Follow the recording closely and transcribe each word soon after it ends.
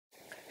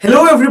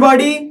Hello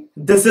everybody,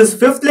 this is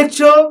fifth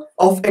lecture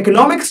of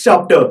economics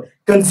chapter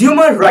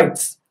consumer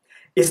rights.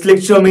 इस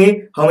lecture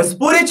में हम इस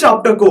पूरे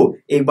चैप्टर को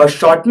एक बार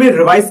शॉर्ट में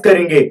रिवाइज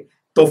करेंगे।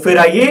 तो फिर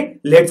आइए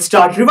लेट्स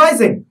स्टार्ट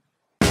रिवाइजिंग।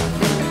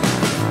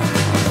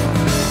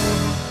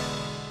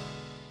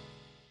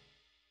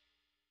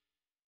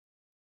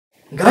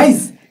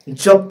 गाइस,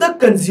 जब तक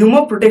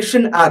कंज्यूमर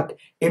प्रोटेक्शन एक्ट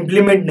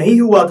इंप्लीमेंट नहीं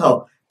हुआ था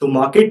तो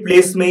मार्केट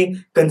प्लेस में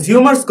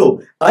कंज्यूमर्स को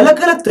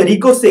अलग अलग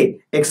तरीकों से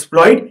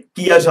एक्सप्लॉइट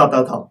किया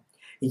जाता था।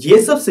 ये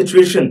सब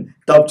सिचुएशन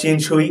तब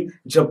चेंज हुई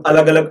जब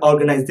अलग अलग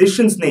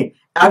ऑर्गेनाइजेशंस ने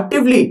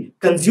एक्टिवली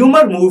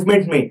कंज्यूमर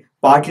मूवमेंट में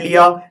पार्ट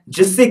लिया,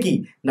 जिससे कि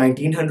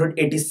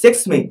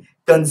 1986 में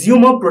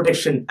कंज्यूमर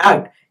प्रोटेक्शन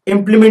एक्ट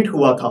इंप्लीमेंट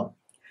हुआ था।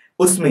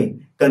 उसमें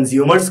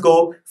कंज्यूमर्स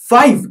को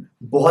 5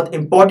 बहुत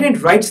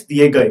इंपॉर्टेंट राइट्स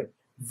दिए गए।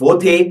 वो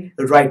थे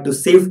right to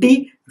safety,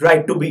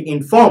 right to be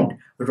informed,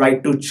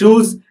 right to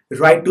choose,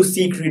 right to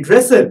seek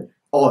redressal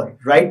और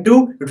राइट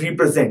टू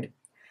रिप्रेजेंट।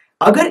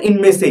 अगर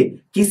इनमें से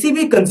किसी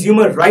भी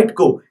कंज्यूमर राइट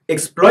को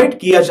एक्सप्लॉइट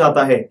किया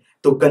जाता है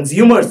तो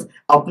कंज्यूमर्स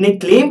अपने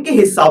क्लेम के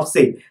हिसाब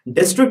से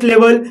डिस्ट्रिक्ट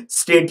लेवल,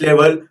 स्टेट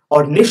लेवल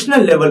और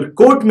नेशनल लेवल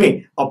कोर्ट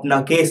में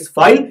अपना केस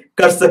फाइल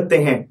कर सकते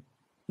हैं।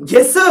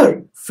 यस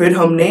सर, फिर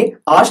हमने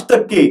आज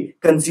तक के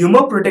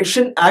कंज्यूमर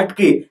प्रोटेक्शन एक्ट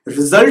के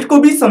रिजल्ट को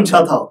भी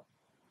समझा था।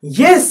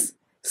 Yes,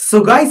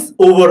 so guys,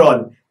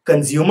 overall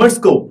consumers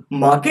को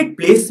मार्केट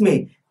प्लेस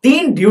में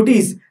 3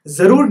 ड्यूटीज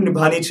जरूर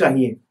निभानी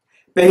चाहिए।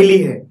 पहली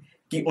है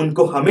कि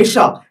उनको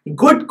हमेशा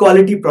गुड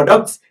क्वालिटी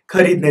प्रोडक्ट्स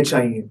खरीदने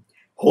चाहिए।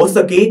 हो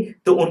सके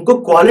तो उनको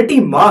क्वालिटी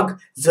मार्क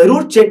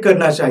जरूर चेक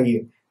करना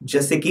चाहिए,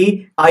 जैसे कि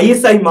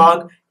ISI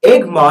मार्क,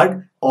 एग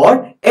मार्क और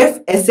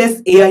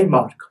FSSAI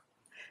मार्क।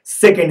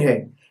 सेकंड है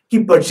कि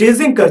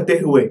परचेजिंग करते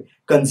हुए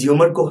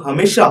कंज्यूमर को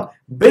हमेशा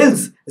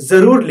बिल्स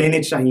जरूर लेने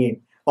चाहिए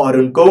और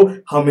उनको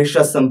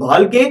हमेशा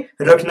संभाल के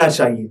रखना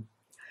चाहिए।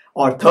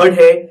 और थर्ड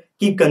है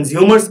कि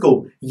कंज्यूमर्स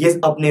को ये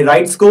अपने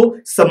राइट्स को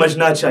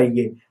समझना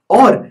चाहिए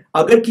और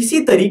अगर किसी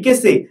तरीके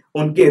से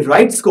उनके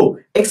राइट्स को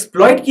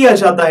एक्सप्लॉइट किया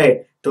जाता है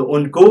तो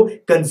उनको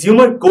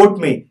कंज्यूमर कोर्ट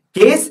में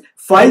केस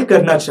फाइल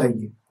करना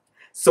चाहिए।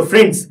 So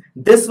friends,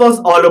 this was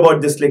all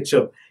about this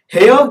lecture.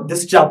 Here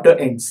this chapter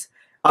ends.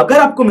 अगर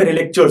आपको मेरे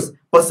लेक्चर्स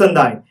पसंद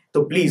आए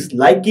तो प्लीज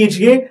लाइक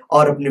कीजिए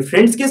और अपने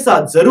फ्रेंड्स के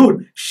साथ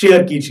जरूर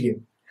शेयर कीजिए।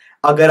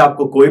 अगर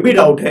आपको कोई भी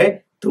डाउट है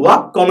तो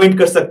आप कमेंट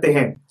कर सकते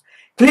हैं।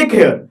 Click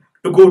here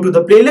to go to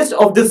the playlist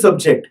of this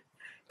subject.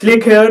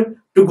 Click here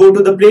to go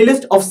to the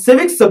playlist of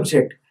civics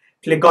subject.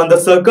 Click on the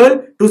circle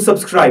to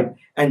subscribe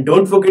and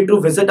don't forget to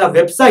visit our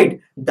website,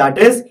 that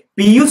is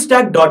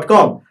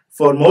pustack.com,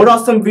 for more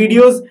awesome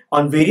videos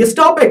on various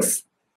topics.